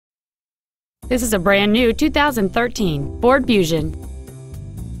This is a brand new 2013 Ford Fusion.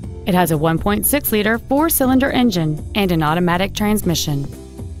 It has a 1.6-liter four-cylinder engine and an automatic transmission.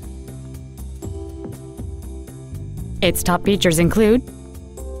 Its top features include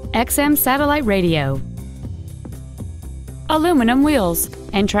XM satellite radio, aluminum wheels,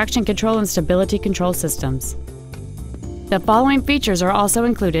 and traction control and stability control systems. The following features are also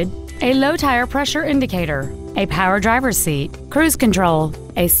included: a low tire pressure indicator, a power driver's seat, cruise control,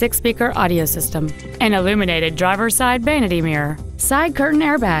 a 6-speaker audio system, an illuminated driver's side vanity mirror, side curtain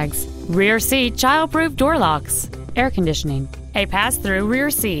airbags, rear seat child-proof door locks, air conditioning, a pass-through rear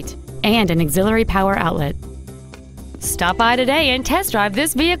seat, and an auxiliary power outlet. Stop by today and test drive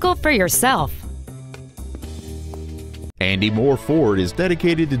this vehicle for yourself. Andy Moore Ford is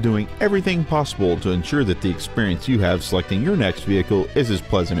dedicated to doing everything possible to ensure that the experience you have selecting your next vehicle is as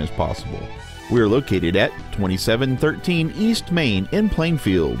pleasant as possible. We are located at 2713 East Main in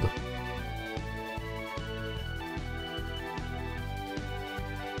Plainfield.